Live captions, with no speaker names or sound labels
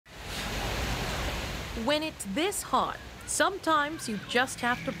When it's this hot, sometimes you just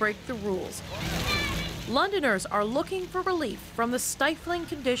have to break the rules. Londoners are looking for relief from the stifling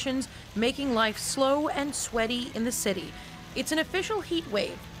conditions making life slow and sweaty in the city. It's an official heat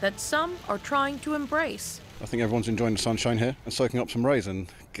wave that some are trying to embrace. I think everyone's enjoying the sunshine here and soaking up some rays and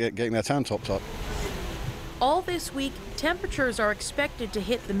getting their tan tops up. All this week, temperatures are expected to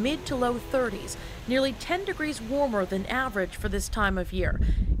hit the mid to low 30s, nearly 10 degrees warmer than average for this time of year.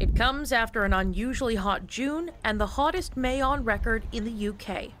 It comes after an unusually hot June and the hottest May on record in the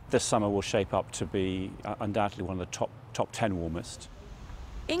UK. This summer will shape up to be undoubtedly one of the top 10 warmest.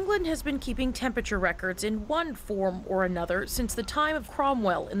 England has been keeping temperature records in one form or another since the time of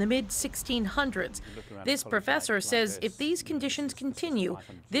Cromwell in the mid-1600s. This professor says if these conditions continue,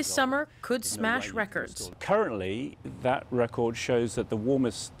 this summer could smash records. Currently, that record shows that the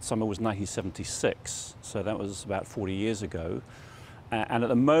warmest summer was 1976, so that was about 40 years ago. And at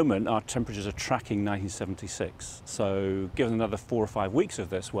the moment, our temperatures are tracking 1976. So given another 4 or 5 weeks of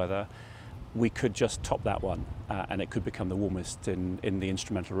this weather, we could just top that one, and it could become the warmest in the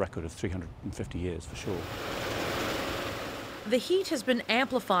instrumental record of 350 years for sure. The heat has been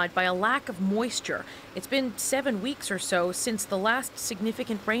amplified by a lack of moisture. It's been 7 weeks or so since the last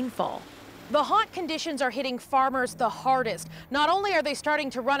significant rainfall. The hot conditions are hitting farmers the hardest. Not only are they starting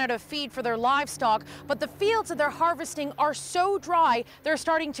to run out of feed for their livestock, but the fields that they're harvesting are so dry, they're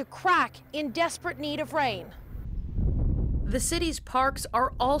starting to crack in desperate need of rain. The city's parks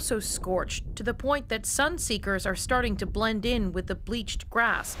are also scorched to the point that sun seekers are starting to blend in with the bleached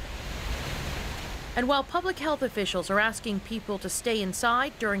grass. And while public health officials are asking people to stay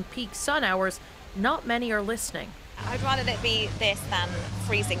inside during peak sun hours, not many are listening. I'd rather it be this than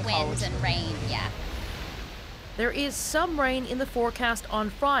freezing cold. Wind and rain, yeah. There is some rain in the forecast on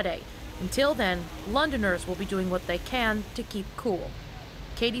Friday. Until then, Londoners will be doing what they can to keep cool.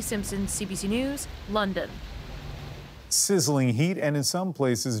 Katie Simpson, CBC News, London. Sizzling heat and in some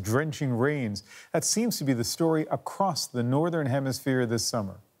places drenching rains. That seems to be the story across the northern hemisphere this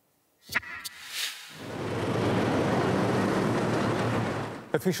summer.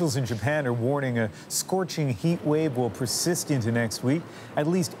 Officials in Japan are warning a scorching heat wave will persist into next week. At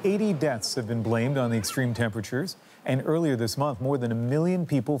least 80 deaths have been blamed on the extreme temperatures. And earlier this month, more than 1 million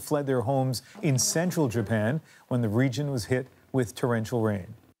people fled their homes in central Japan when the region was hit with torrential rain.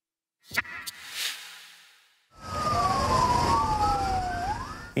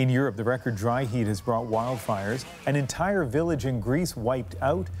 In Europe, the record dry heat has brought wildfires. An entire village in Greece wiped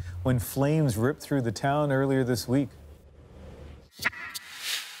out when flames ripped through the town earlier this week.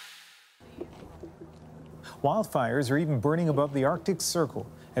 Wildfires are even burning above the Arctic Circle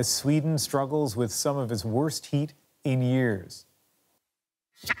as Sweden struggles with some of its worst heat in years.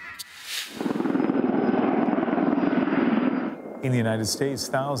 In the United States,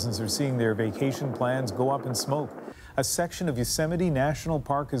 thousands are seeing their vacation plans go up in smoke. A section of Yosemite National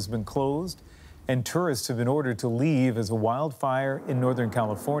Park has been closed, and tourists have been ordered to leave as a wildfire in Northern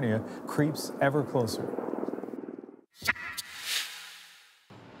California creeps ever closer.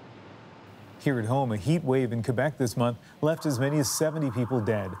 Here at home, a heat wave in Quebec this month left as many as 70 people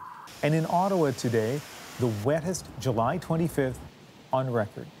dead. And in Ottawa today, the wettest July 25th on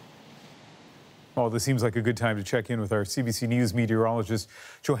record. Well, this seems like a good time to check in with our CBC News meteorologist,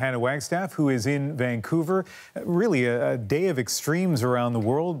 Johanna Wagstaff, who is in Vancouver. Really a day of extremes around the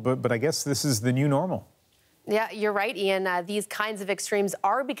world, but I guess this is the new normal. Yeah, you're right, Ian. These kinds of extremes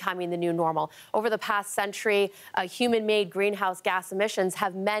are becoming the new normal. Over the past century, human-made greenhouse gas emissions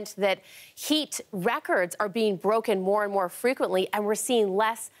have meant that heat records are being broken more and more frequently, and we're seeing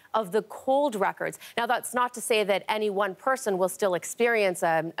less of the cold records. Now, that's not to say that any one person will still experience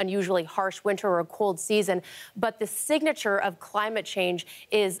an unusually harsh winter or a cold season, but the signature of climate change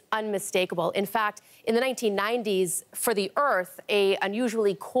is unmistakable. In fact, in the 1990s, for the Earth, an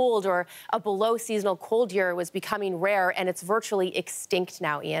unusually cold or a below-seasonal cold year was becoming rare, and it's virtually extinct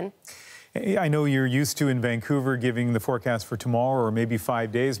now, Ian. I know you're used to in Vancouver giving the forecast for tomorrow or maybe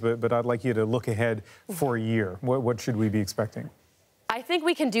 5 days, but I'd like you to look ahead for a year. What should we be expecting? I think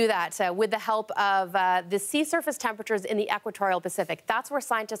we can do that with the help of the sea surface temperatures in the equatorial Pacific. That's where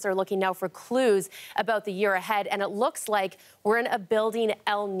scientists are looking now for clues about the year ahead, and it looks like we're in a building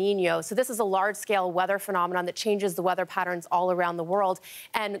El Nino. So this is a large-scale weather phenomenon that changes the weather patterns all around the world.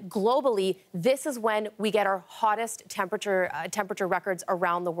 And globally, this is when we get our hottest temperature records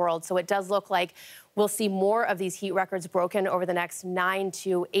around the world. So it does look like we'll see more of these heat records broken over the next 9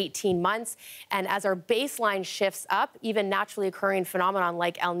 to 18 months. And as our baseline shifts up, even naturally occurring phenomenon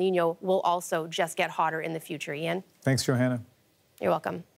like El Nino will also just get hotter in the future, Ian. Thanks, Johanna. You're welcome.